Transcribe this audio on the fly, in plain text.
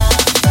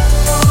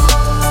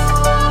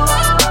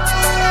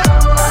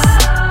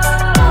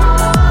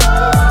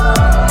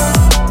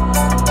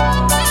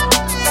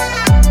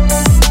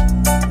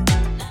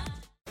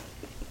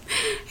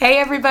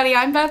everybody.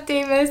 I'm Beth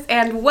Davis,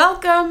 and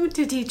welcome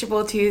to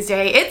Teachable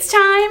Tuesday. It's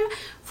time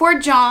for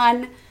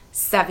John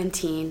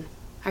 17.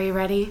 Are you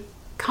ready?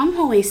 Come,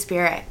 Holy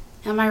Spirit.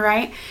 Am I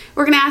right?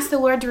 We're going to ask the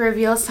Lord to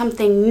reveal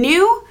something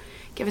new,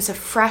 give us a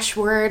fresh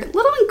word, a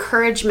little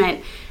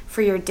encouragement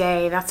for your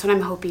day. That's what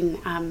I'm hoping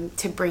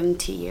to bring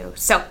to you.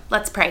 So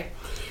let's pray.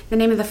 In the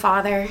name of the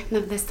Father, and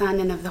of the Son,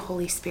 and of the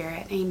Holy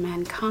Spirit.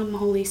 Amen. Come,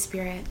 Holy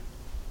Spirit.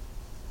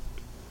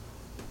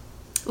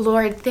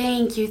 Lord,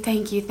 thank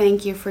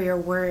you for your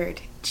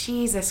word,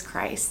 Jesus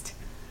Christ,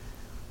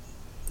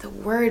 the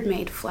Word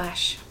made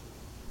flesh.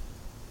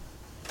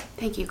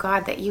 Thank you,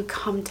 God, that you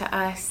come to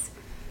us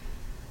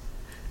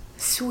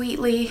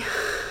sweetly,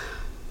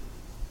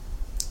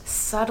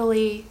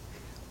 subtly,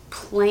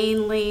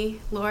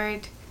 plainly,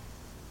 Lord,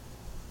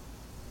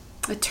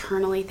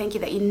 eternally. Thank you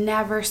that you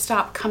never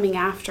stop coming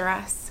after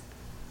us.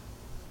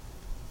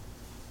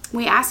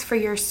 We ask for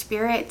your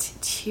Spirit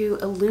to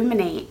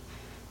illuminate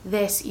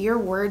your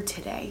word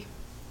today.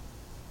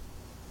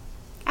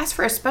 Ask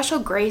for a special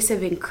grace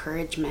of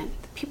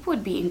encouragement. That people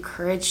would be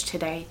encouraged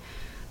today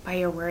by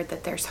your word,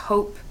 that there's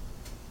hope,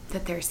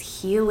 that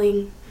there's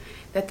healing,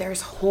 that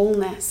there's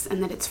wholeness,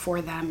 and that it's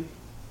for them.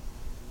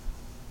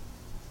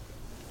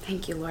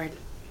 Thank you, Lord.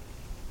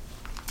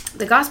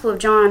 The Gospel of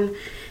John,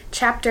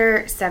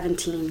 chapter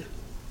 17.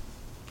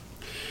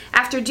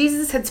 After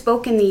Jesus had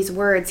spoken these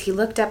words, he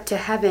looked up to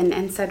heaven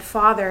and said,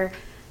 "Father,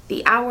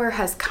 the hour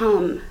has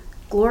come.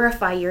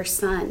 Glorify your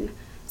Son,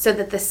 so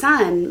that the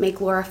Son may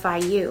glorify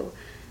you,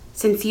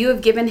 since you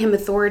have given him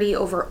authority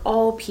over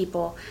all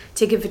people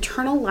to give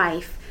eternal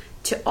life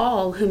to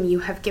all whom you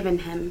have given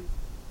him.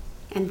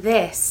 And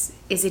this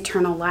is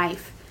eternal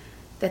life,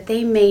 that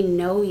they may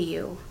know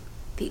you,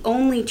 the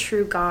only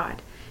true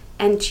God,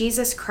 and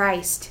Jesus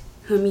Christ,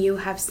 whom you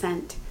have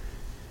sent.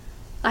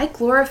 I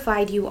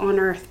glorified you on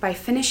earth by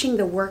finishing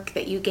the work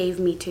that you gave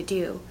me to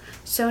do.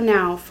 So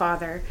now,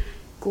 Father,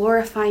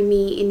 glorify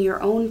me in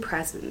your own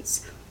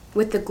presence,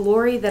 with the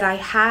glory that I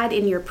had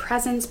in your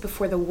presence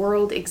before the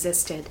world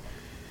existed.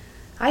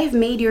 I have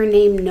made your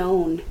name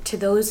known to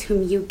those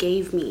whom you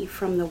gave me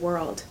from the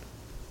world.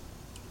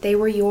 They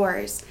were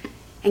yours,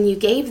 and you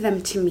gave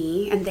them to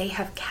me, and they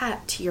have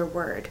kept your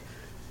word.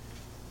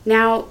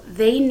 Now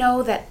they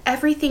know that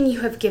everything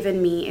you have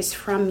given me is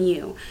from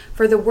you,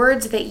 for the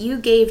words that you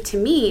gave to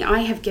me I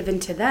have given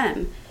to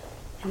them,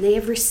 and they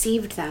have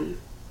received them,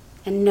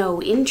 and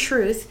know in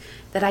truth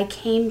that I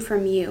came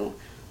from you,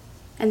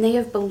 and they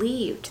have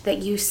believed that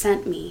you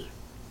sent me.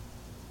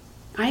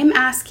 I am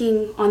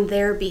asking on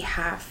their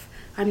behalf.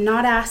 I'm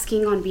not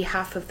asking on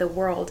behalf of the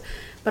world,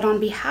 but on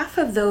behalf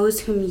of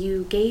those whom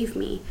you gave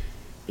me,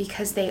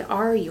 because they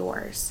are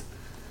yours.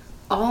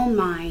 All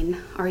mine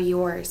are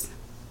yours,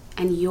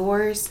 and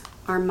yours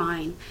are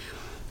mine,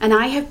 and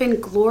I have been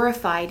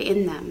glorified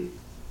in them.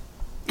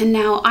 And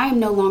now I am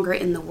no longer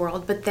in the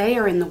world, but they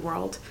are in the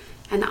world,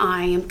 and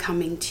I am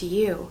coming to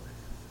you.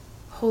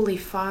 Holy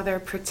Father,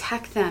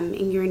 protect them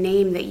in your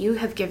name that you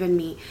have given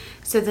me,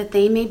 so that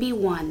they may be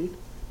one,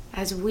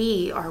 as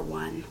we are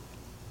one.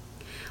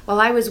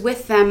 While I was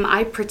with them,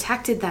 I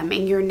protected them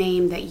in your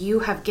name that you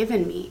have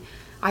given me.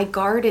 I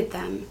guarded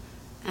them,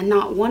 and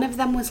not one of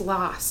them was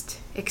lost,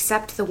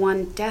 except the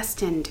one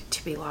destined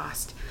to be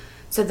lost,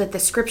 so that the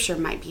scripture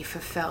might be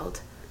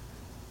fulfilled.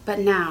 But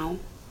now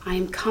I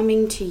am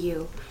coming to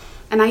you,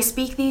 and I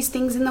speak these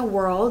things in the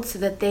world so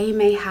that they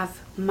may have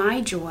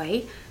my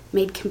joy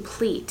made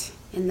complete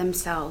in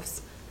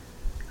themselves.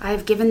 I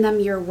have given them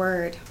your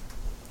word,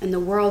 and the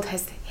world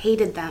has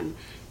hated them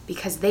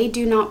because they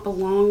do not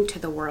belong to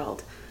the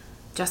world,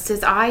 just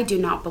as I do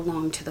not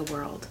belong to the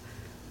world.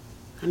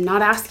 I'm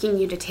not asking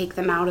you to take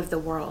them out of the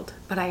world,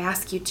 but I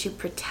ask you to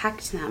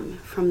protect them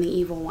from the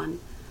evil one.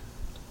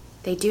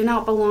 They do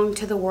not belong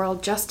to the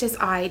world, just as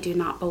I do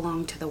not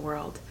belong to the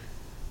world.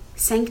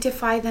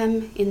 Sanctify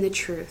them in the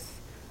truth.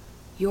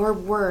 Your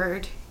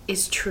word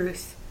is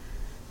truth.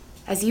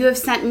 As you have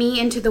sent me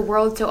into the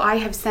world, so I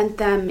have sent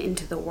them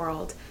into the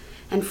world.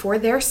 And for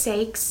their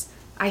sakes,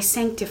 I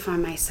sanctify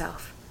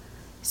myself,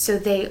 so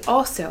they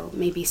also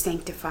may be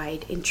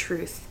sanctified in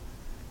truth.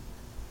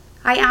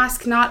 I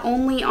ask not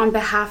only on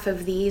behalf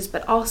of these,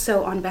 but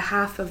also on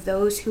behalf of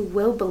those who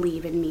will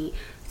believe in me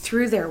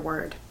through their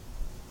word,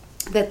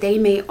 that they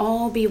may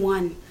all be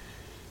one,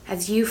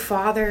 as you,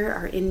 Father,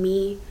 are in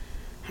me,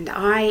 and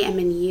I am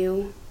in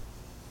you.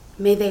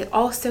 May they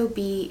also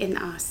be in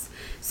us,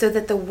 so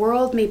that the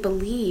world may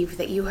believe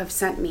that you have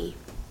sent me.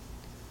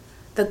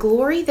 The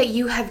glory that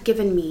you have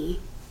given me,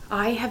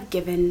 I have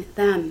given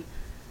them,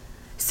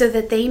 so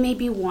that they may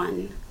be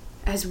one,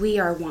 as we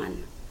are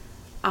one,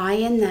 I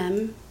in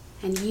them,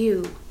 and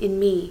you in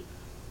me,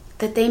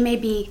 that they may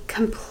be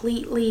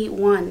completely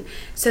one,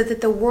 so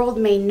that the world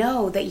may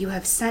know that you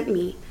have sent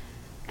me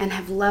and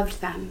have loved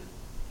them,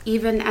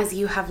 even as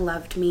you have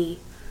loved me.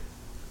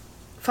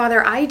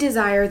 Father, I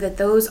desire that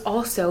those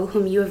also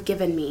whom you have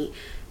given me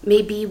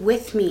may be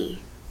with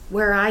me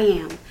where I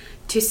am,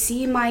 to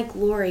see my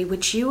glory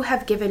which you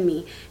have given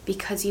me,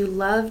 because you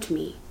loved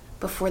me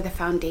before the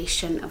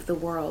foundation of the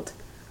world.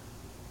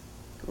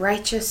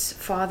 Righteous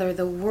Father,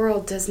 the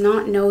world does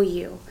not know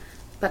you,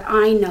 but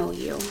I know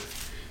you,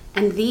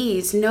 and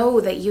these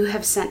know that you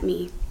have sent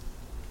me.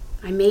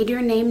 I made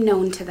your name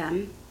known to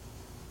them,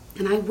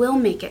 and I will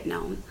make it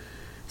known,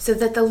 so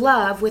that the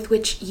love with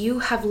which you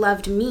have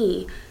loved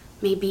me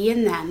may be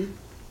in them,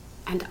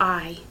 and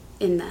I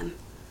in them.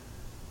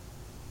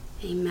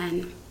 Amen.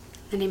 In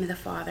the name of the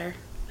Father,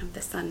 of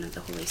the Son, and of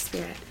the Holy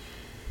Spirit.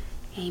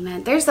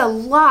 Amen. There's a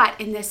lot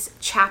in this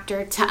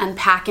chapter to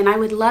unpack, and I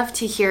would love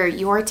to hear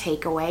your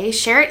takeaway.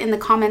 Share it in the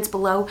comments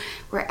below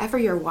wherever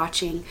you're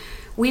watching.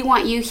 We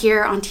want you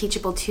here on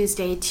Teachable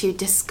Tuesday to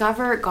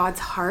discover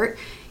God's heart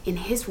in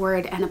His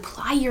Word and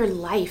apply your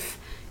life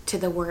to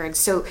the Word.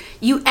 So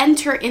you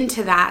enter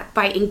into that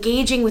by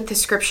engaging with the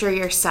Scripture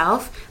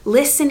yourself,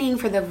 listening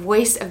for the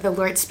voice of the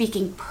Lord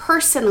speaking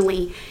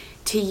personally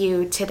to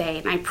you today.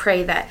 And I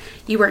pray that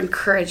you were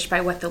encouraged by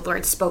what the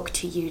Lord spoke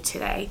to you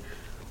today.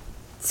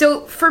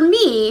 So for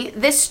me,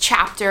 this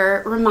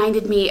chapter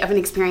reminded me of an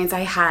experience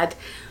I had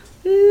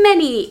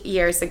many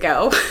years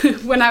ago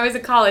when I was a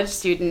college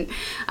student.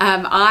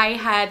 I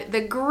had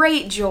the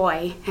great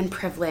joy and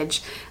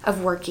privilege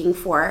of working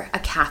for a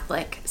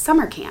Catholic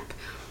summer camp.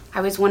 I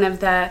was one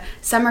of the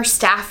summer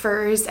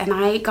staffers, and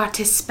I got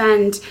to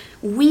spend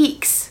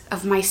weeks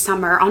of my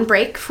summer on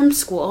break from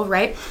school,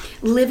 right?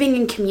 Living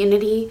in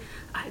community,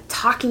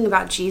 talking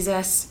about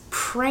Jesus,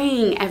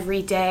 praying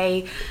every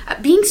day,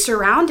 being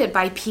surrounded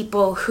by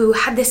people who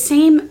had the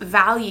same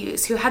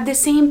values, who had the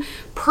same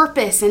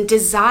purpose and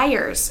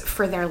desires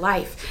for their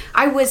life.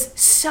 I was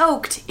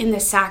soaked in the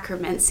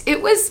sacraments.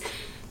 It was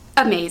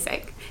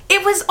amazing.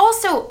 It was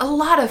also a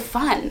lot of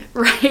fun,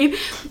 right?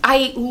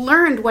 I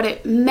learned what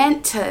it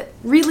meant to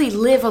really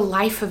live a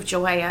life of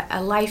joy,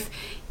 a life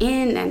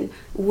in and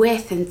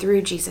with and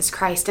through Jesus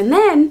Christ. And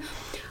then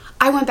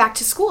I went back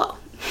to school.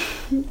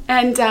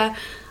 And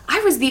I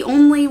was the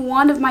only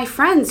one of my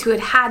friends who had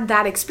had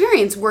that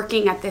experience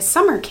working at this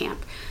summer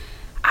camp.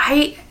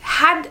 I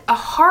had a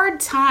hard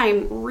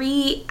time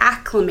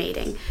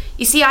reacclimating.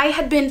 You see, I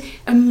had been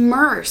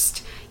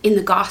immersed in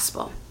the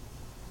gospel,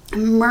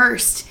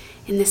 immersed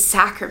in the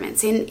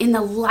sacraments, in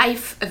the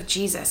life of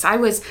Jesus. I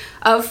was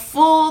a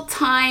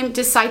full-time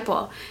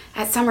disciple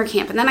at summer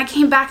camp. And then I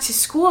came back to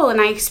school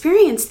and I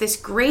experienced this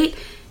great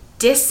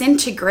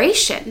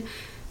disintegration.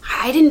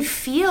 I didn't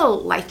feel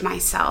like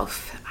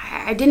myself.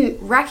 I didn't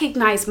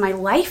recognize my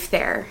life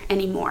there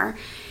anymore.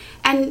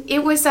 And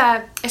it was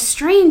a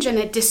strange and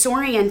a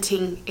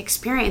disorienting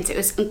experience. It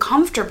was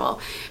uncomfortable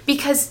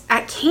because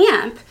at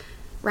camp,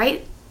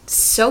 right,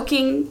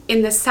 soaking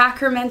in the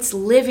sacraments,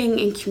 living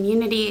in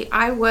community,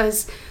 I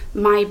was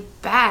my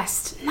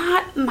best.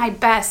 Not my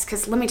best,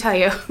 because let me tell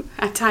you,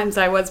 at times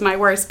I was my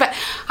worst, but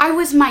I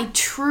was my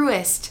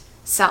truest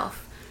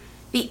self.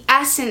 The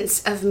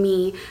essence of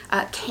me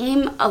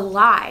came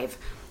alive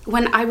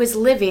when I was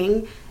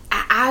living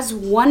as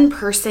one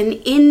person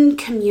in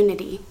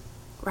community,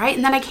 right?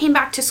 And then I came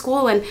back to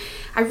school and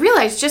I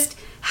realized just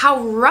how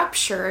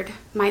ruptured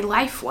my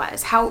life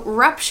was, how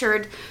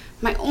ruptured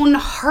my own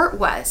heart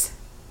was.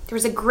 There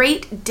was a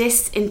great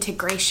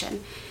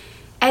disintegration.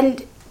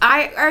 And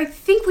I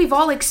think we've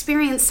all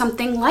experienced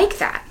something like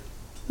that.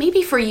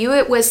 Maybe for you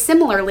it was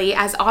similarly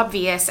as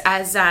obvious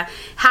as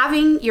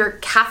having your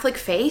Catholic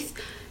faith,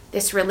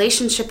 this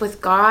relationship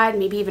with God,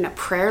 maybe even a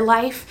prayer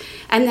life,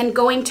 and then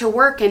going to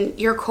work and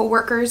your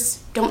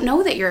coworkers don't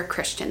know that you're a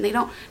Christian. They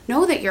don't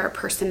know that you're a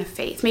person of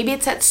faith. Maybe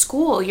it's at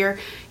school. Your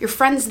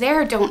friends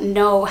there don't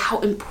know how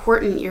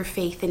important your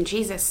faith in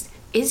Jesus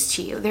is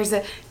to you. There's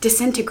a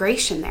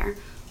disintegration there.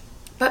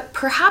 But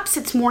perhaps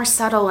it's more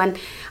subtle, and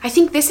I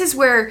think this is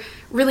where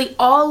really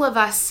all of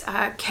us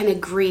can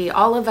agree,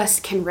 all of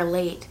us can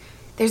relate.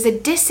 There's a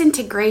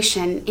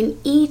disintegration in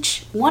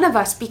each one of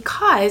us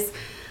because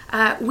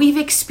we've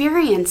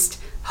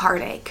experienced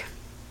heartache.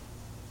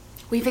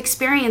 We've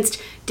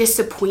experienced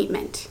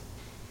disappointment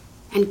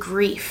and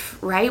grief,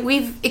 right?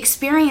 We've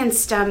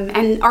experienced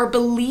and are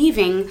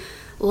believing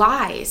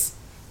lies.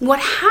 What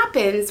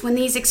happens when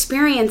these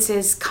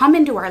experiences come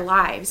into our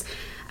lives,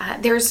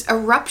 there's a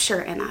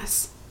rupture in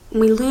us. When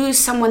we lose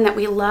someone that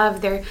we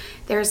love,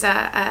 there's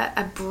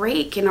a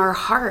break in our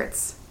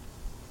hearts.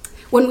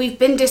 When we've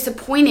been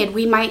disappointed,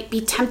 we might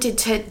be tempted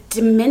to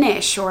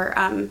diminish or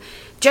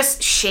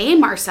just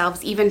shame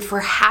ourselves even for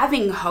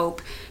having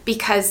hope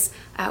because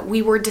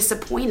we were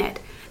disappointed.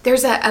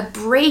 There's a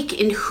break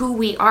in who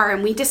we are,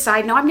 and we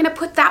decide, no, I'm going to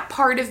put that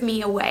part of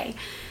me away.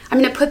 I'm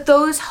going to put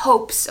those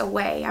hopes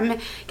away. I'm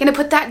going to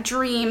put that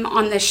dream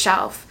on the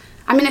shelf.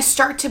 I'm going to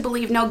start to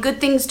believe, no,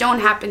 good things don't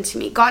happen to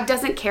me. God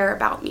doesn't care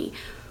about me.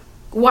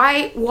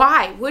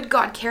 Why would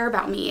God care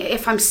about me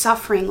if I'm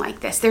suffering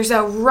like this? There's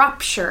a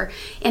rupture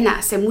in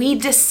us, and we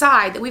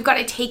decide that we've got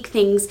to take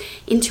things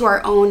into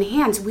our own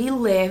hands. We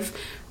live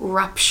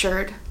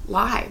ruptured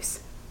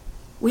lives.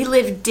 We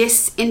live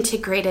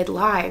disintegrated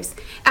lives.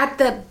 At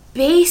the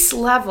base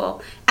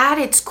level, at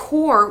its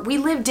core, we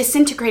live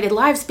disintegrated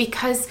lives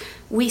because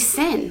we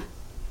sin.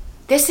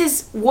 This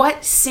is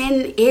what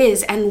sin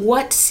is and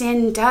what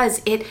sin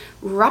does. It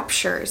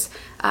ruptures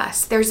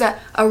us. There's a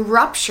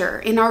rupture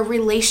in our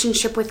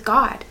relationship with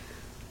God.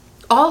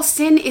 All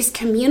sin is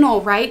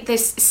communal, right?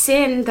 This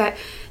sin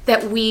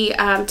that we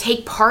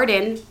take part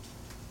in,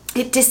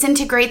 it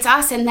disintegrates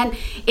us, and then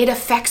it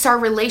affects our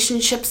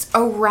relationships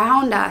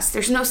around us.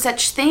 There's no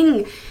such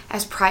thing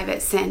as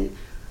private sin.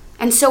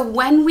 And so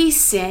when we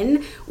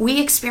sin,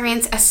 we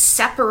experience a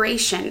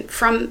separation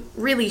from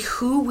really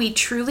who we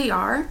truly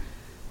are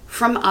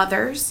from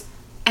others.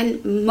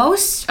 And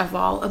most of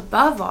all,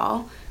 above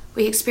all,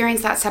 we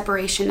experience that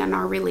separation in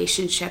our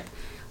relationship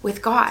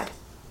with God.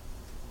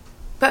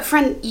 But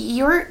friend,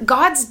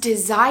 God's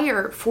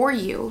desire for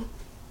you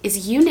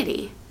is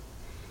unity.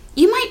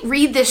 You might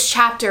read this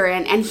chapter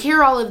and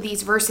hear all of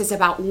these verses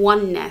about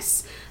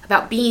oneness,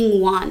 about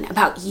being one,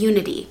 about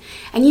unity.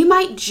 And you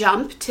might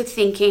jump to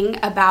thinking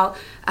about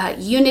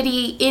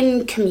unity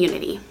in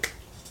community,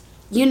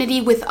 unity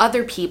with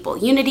other people,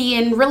 unity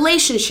in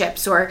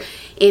relationships or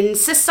in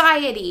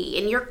society,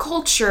 in your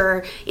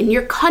culture, in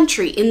your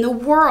country, in the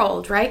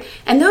world, right?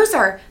 And those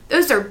are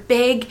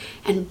big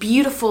and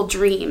beautiful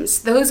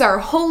dreams. Those are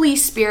Holy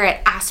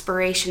Spirit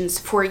aspirations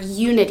for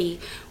unity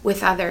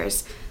with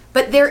others.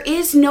 But there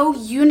is no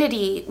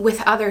unity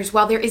with others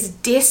while there is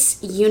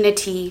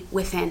disunity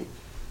within.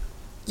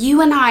 You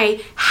and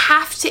I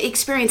have to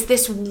experience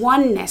this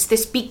oneness,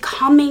 this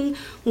becoming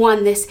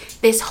one,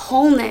 this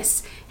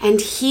wholeness and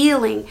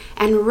healing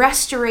and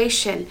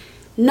restoration,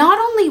 not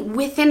only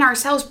within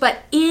ourselves, but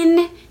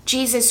in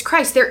Jesus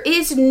Christ. There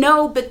is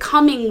no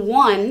becoming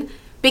one,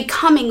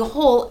 becoming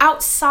whole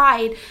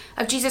outside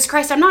of Jesus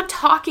Christ. I'm not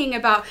talking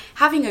about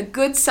having a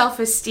good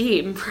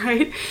self-esteem,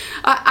 right?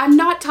 I'm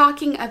not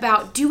talking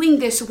about doing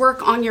this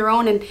work on your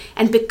own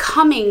and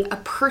becoming a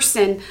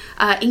person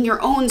in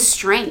your own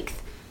strength.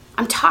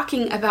 I'm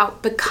talking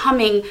about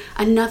becoming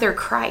another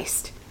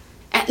Christ,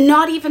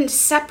 not even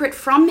separate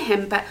from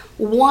him, but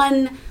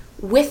one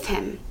with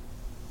him.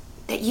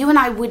 That you and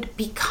I would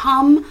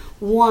become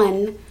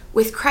one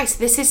with Christ.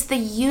 This is the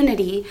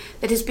unity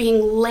that is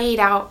being laid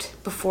out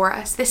before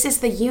us. This is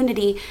the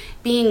unity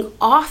being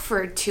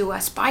offered to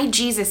us by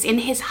Jesus in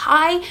his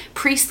high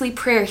priestly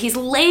prayer. He's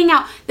laying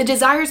out the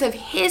desires of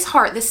his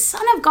heart. The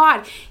Son of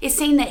God is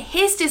saying that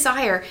his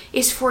desire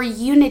is for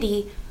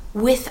unity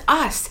with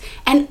us.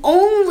 And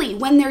only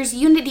when there's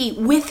unity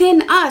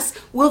within us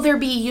will there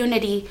be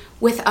unity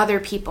with other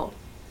people.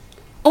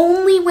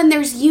 Only when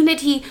there's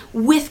unity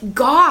with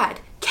God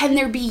can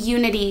there be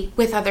unity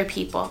with other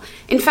people.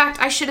 In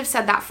fact, I should have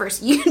said that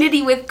first.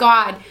 Unity with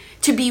God,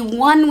 to be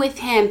one with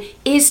him,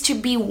 is to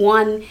be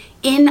one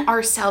in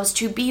ourselves,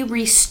 to be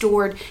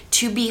restored,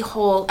 to be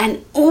whole.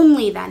 And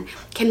only then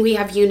can we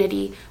have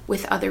unity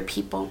with other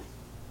people.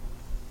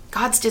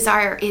 God's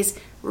desire is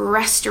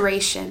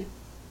restoration,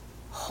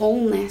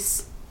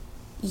 wholeness,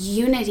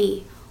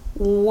 unity,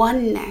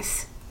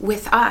 oneness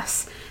with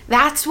us.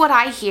 That's what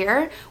I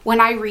hear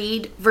when I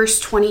read verse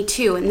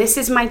 22. And this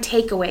is my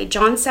takeaway.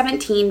 John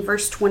 17,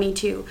 verse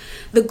 22.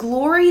 The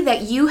glory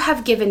that you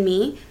have given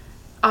me,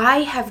 I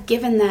have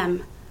given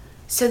them,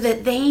 so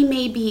that they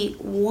may be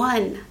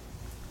one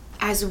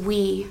as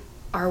we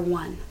are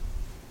one.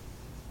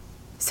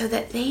 So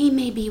that they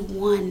may be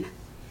one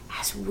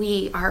as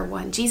we are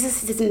one.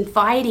 Jesus is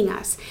inviting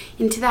us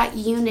into that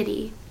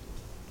unity,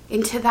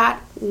 into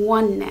that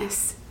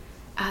oneness.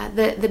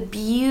 The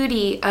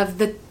beauty of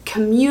the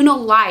communal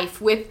life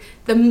with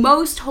the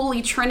most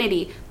holy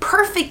Trinity,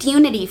 perfect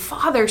unity,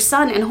 Father,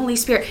 Son, and Holy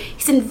Spirit.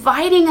 He's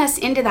inviting us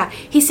into that.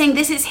 He's saying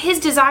this is his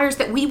desires,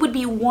 that we would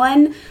be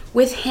one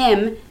with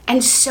him,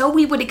 and so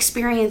we would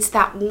experience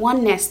that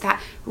oneness,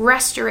 that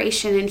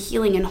restoration and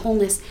healing and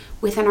wholeness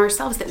within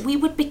ourselves, that we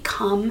would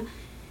become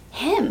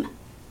him,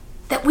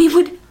 that we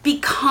would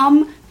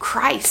become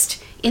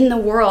Christ in the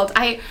world.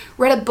 I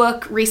read a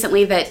book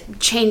recently that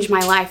changed my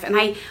life, and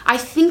I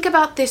think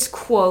about this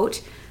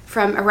quote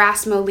from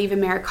Erasmo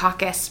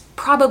Levi-Mariscakis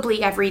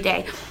probably every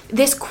day.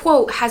 This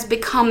quote has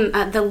become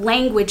the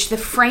language, the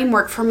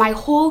framework for my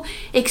whole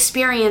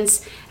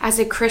experience as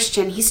a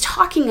Christian. He's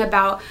talking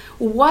about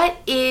what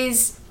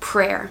is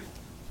prayer?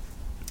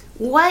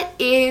 What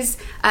is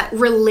a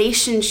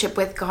relationship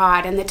with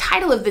God? And the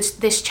title of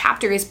this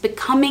chapter is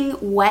Becoming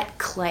Wet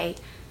Clay.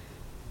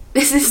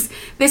 This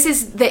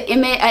is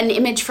an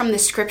image from the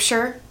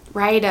scripture,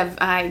 right? Of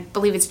I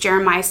believe it's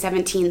Jeremiah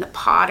 17, the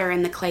potter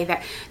and the clay,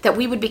 that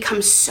we would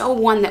become so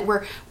one, that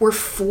we're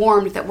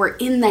formed, that we're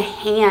in the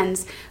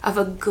hands of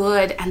a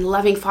good and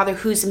loving Father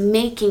who's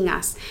making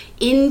us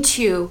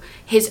into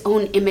his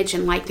own image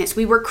and likeness.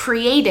 We were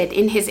created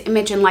in his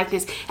image and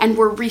likeness, and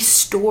we're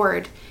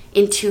restored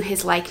into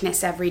his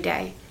likeness every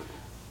day.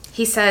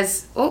 He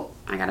says, oh,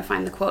 I gotta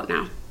find the quote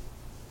now.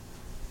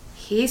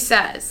 He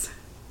says,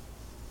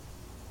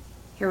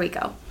 here we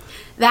go.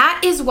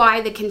 That is why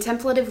the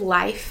contemplative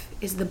life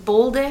is the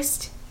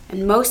boldest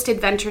and most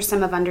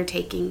adventuresome of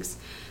undertakings.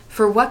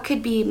 For what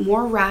could be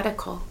more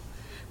radical,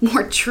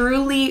 more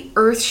truly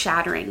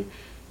earth-shattering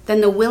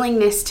than the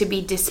willingness to be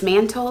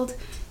dismantled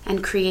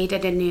and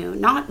created anew,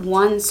 not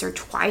once or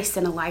twice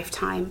in a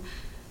lifetime,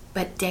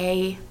 but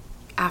day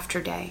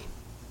after day.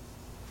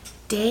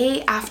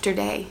 Day after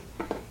day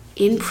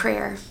in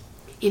prayer,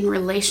 in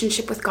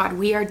relationship with God,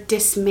 we are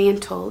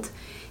dismantled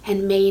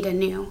and made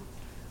anew.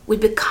 We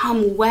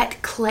become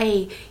wet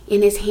clay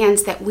in his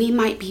hands that we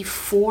might be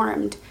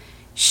formed,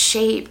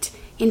 shaped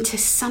into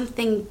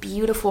something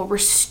beautiful,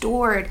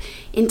 restored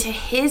into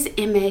his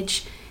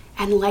image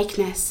and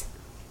likeness.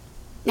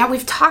 Now,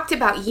 we've talked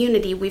about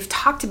unity, we've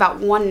talked about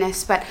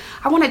oneness, but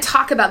I want to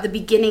talk about the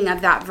beginning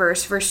of that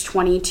verse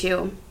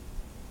 22.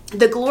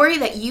 The glory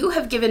that you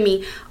have given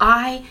me,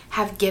 I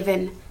have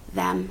given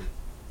them.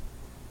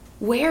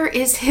 Where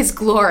is his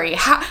glory?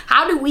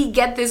 How do we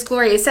get this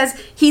glory? It says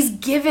he's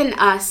given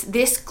us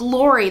this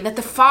glory that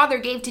the Father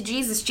gave to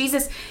Jesus.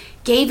 Jesus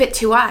gave it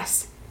to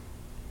us.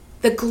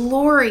 The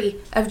glory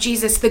of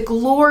Jesus, the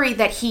glory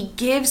that he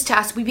gives to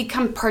us, we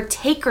become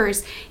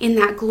partakers in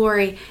that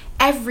glory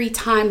every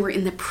time we're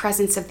in the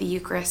presence of the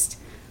Eucharist.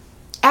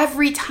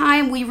 Every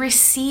time we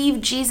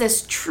receive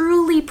Jesus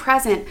truly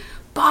present,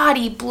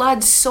 body,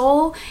 blood,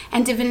 soul,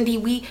 and divinity,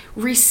 we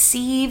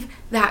receive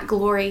that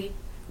glory.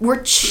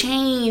 We're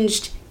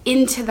changed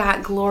into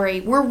that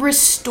glory. We're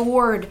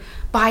restored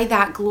by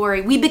that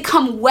glory. We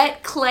become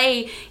wet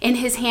clay in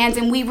his hands,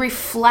 and we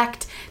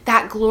reflect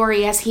that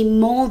glory as he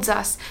molds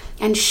us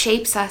and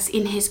shapes us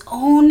in his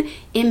own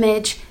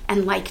image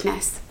and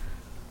likeness.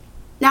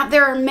 Now,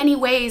 there are many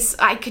ways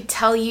I could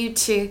tell you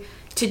to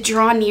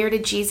draw near to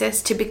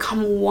Jesus, to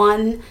become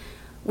one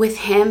with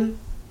him.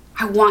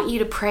 I want you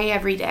to pray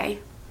every day.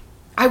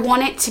 I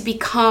want it to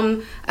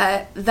become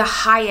the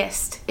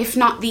highest, if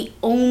not the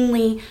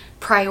only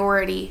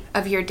priority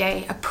of your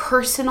day, a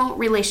personal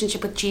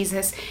relationship with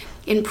Jesus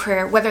in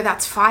prayer, whether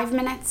that's 5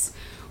 minutes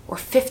or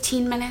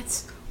 15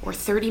 minutes or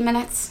 30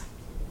 minutes.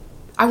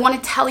 I want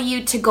to tell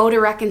you to go to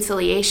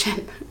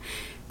reconciliation,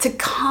 to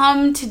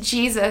come to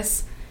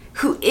Jesus,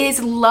 who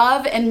is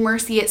love and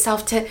mercy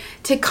itself,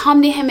 to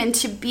come to him and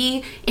to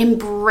be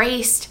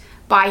embraced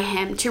by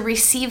him, to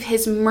receive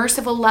his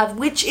merciful love,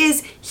 which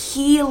is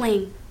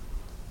healing.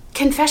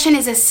 Confession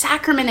is a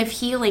sacrament of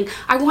healing.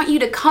 I want you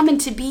to come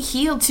and to be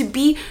healed, to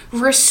be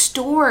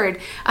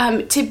restored,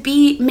 to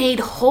be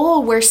made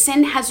whole where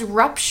sin has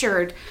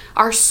ruptured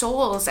our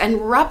souls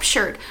and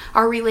ruptured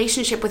our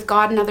relationship with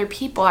God and other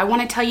people. I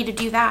want to tell you to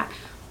do that.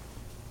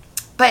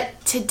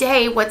 But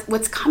today,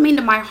 what's coming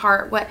to my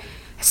heart,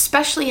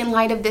 especially in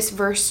light of this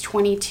verse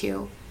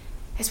 22,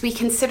 as we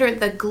consider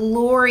the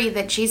glory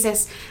that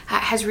Jesus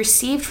has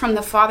received from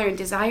the Father and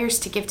desires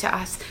to give to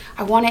us,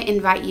 I want to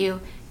invite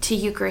you to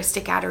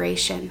Eucharistic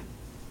adoration.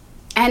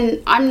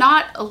 And I'm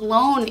not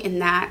alone in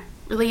that.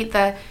 Really,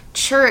 the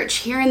church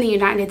here in the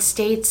United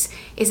States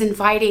is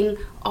inviting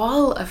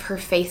all of her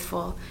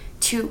faithful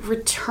to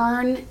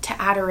return to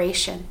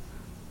adoration.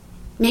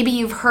 Maybe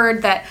you've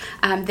heard that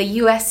the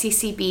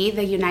USCCB,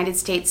 the United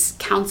States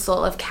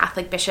Council of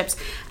Catholic Bishops,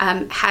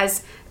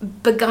 has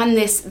begun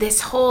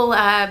this whole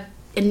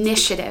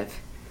initiative,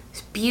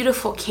 this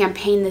beautiful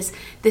campaign,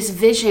 this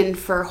vision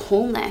for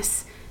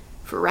wholeness,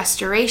 for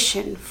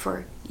restoration,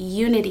 for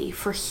unity,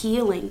 for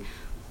healing.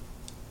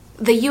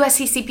 The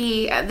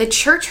USCCB, the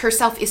church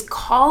herself, is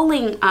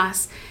calling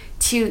us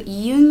to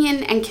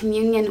union and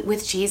communion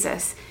with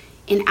Jesus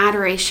in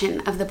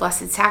adoration of the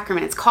Blessed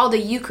Sacrament. It's called a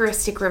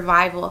Eucharistic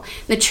revival.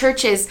 The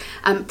church is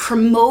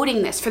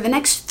promoting this. For the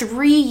next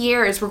 3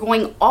 years, we're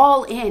going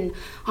all in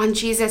on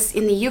Jesus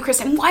in the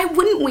Eucharist. And why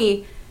wouldn't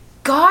we?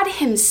 God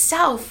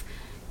himself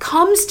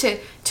comes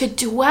to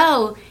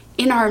dwell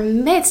in our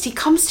midst. He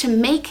comes to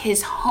make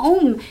his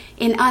home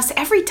in us.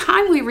 Every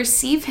time we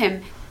receive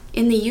him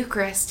in the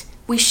Eucharist,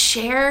 we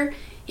share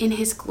in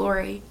his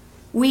glory.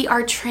 We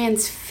are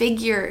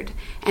transfigured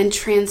and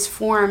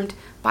transformed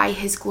by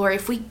his glory.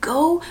 If we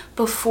go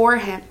before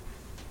him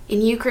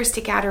in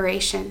Eucharistic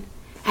adoration,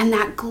 and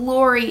that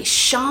glory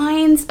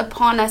shines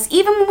upon us,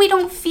 even when we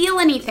don't feel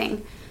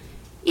anything,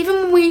 even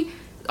when we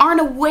aren't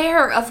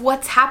aware of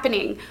what's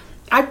happening,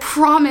 I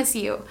promise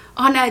you,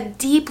 on a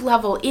deep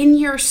level in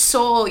your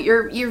soul,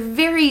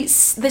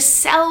 the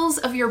cells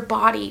of your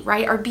body,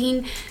 right, are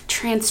being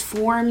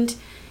transformed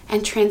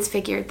and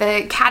transfigured.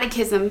 The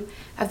Catechism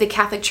of the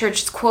Catholic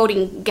Church is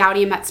quoting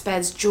Gaudium et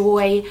Spes,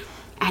 joy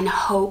and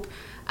hope.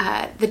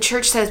 The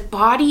church says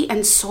body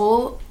and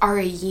soul are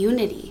a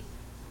unity.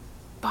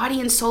 Body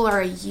and soul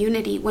are a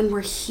unity. When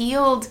we're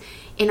healed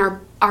in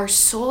our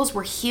souls,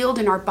 we're healed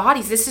in our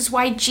bodies. This is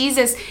why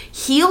Jesus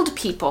healed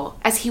people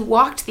as he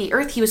walked the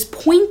earth. He was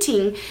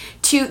pointing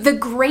to the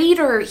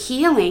greater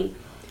healing,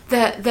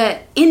 the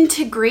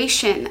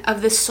integration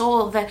of the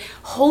soul, the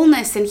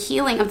wholeness and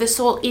healing of the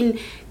soul in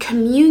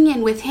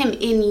communion with him,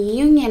 in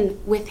union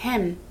with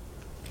him.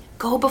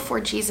 Go before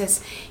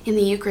Jesus in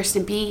the Eucharist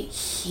and be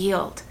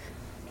healed.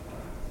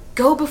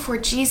 Go before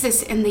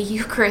Jesus in the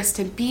Eucharist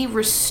and be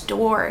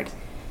restored.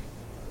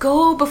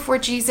 Go before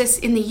Jesus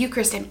in the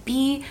Eucharist and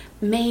be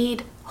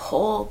made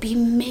whole, be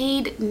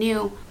made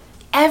new.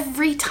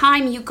 Every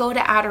time you go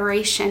to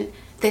adoration,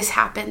 this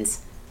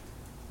happens.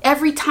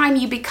 Every time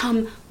you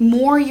become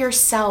more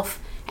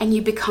yourself and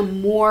you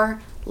become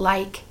more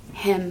like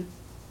him.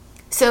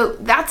 So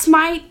that's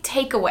my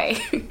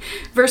takeaway.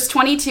 Verse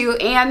 22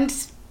 and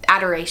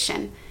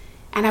adoration.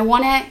 And I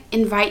want to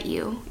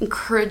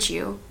encourage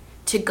you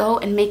to go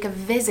and make a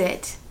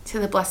visit to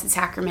the Blessed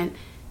Sacrament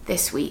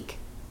this week.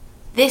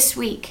 This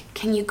week,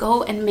 can you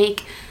go and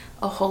make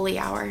a holy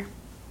hour?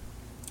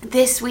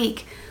 This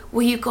week,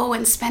 will you go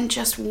and spend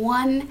just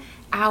 1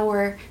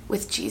 hour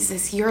with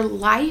Jesus? Your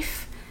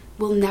life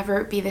will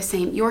never be the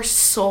same. Your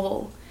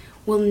soul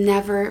will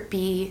never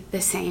be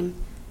the same.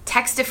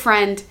 Text a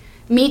friend,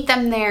 meet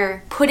them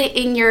there, put it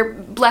in your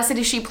Blessed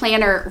Is She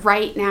planner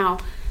right now.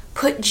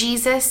 Put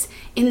Jesus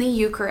in the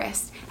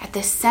Eucharist at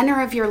the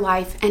center of your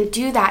life, and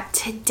do that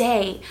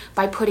today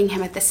by putting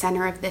him at the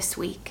center of this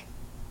week.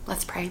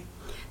 Let's pray.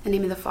 In the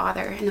name of the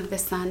Father, and of the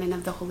Son, and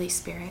of the Holy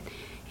Spirit.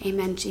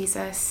 Amen.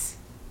 Jesus,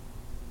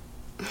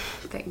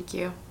 thank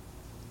you.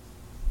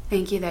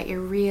 Thank you that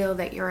you're real,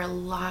 that you're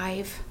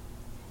alive,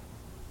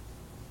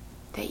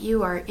 that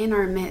you are in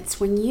our midst.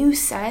 When you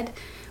said,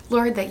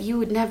 Lord, that you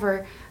would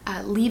never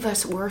leave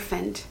us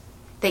orphaned,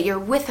 that you're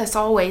with us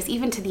always,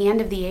 even to the end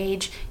of the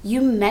age,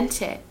 you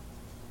meant it.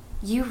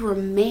 You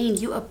remain,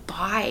 you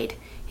abide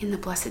in the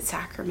Blessed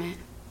Sacrament.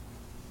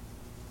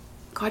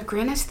 God,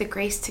 grant us the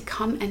grace to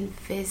come and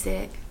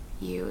visit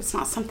you. It's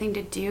not something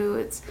to do.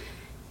 It's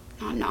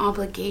not an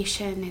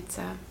obligation. It's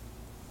a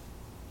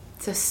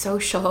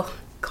social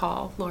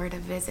call, Lord, a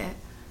visit.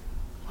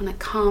 I want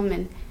to come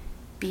and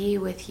be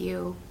with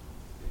you.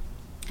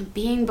 And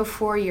being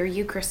before your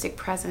Eucharistic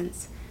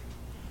presence,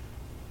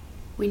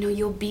 we know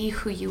you'll be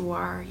who you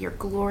are. Your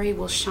glory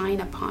will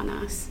shine upon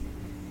us,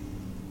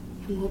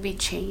 and we'll be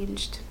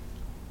changed.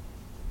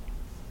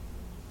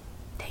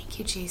 Thank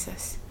you,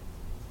 Jesus.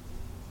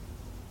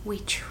 We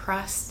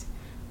trust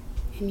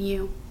in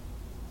you.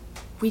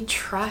 We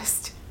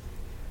trust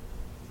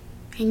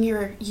in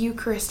your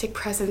Eucharistic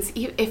presence.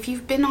 If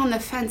you've been on the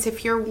fence,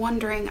 if you're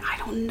wondering, I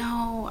don't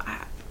know,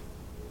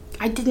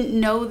 I didn't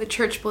know the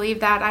church believed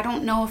that, I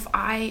don't know if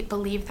I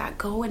believe that,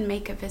 go and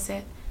make a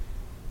visit.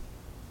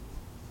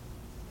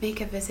 Make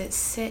a visit.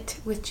 Sit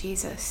with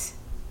Jesus.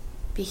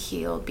 Be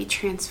healed. Be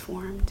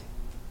transformed.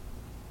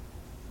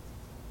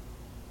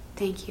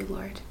 Thank you,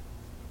 Lord.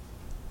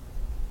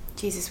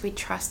 Jesus, we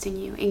trust in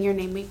you. In your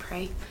name we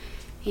pray.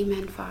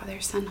 Amen,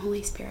 Father, Son,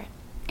 Holy Spirit.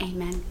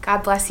 Amen.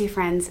 God bless you,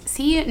 friends.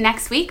 See you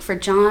next week for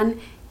John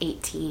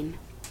 18.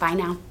 Bye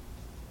now.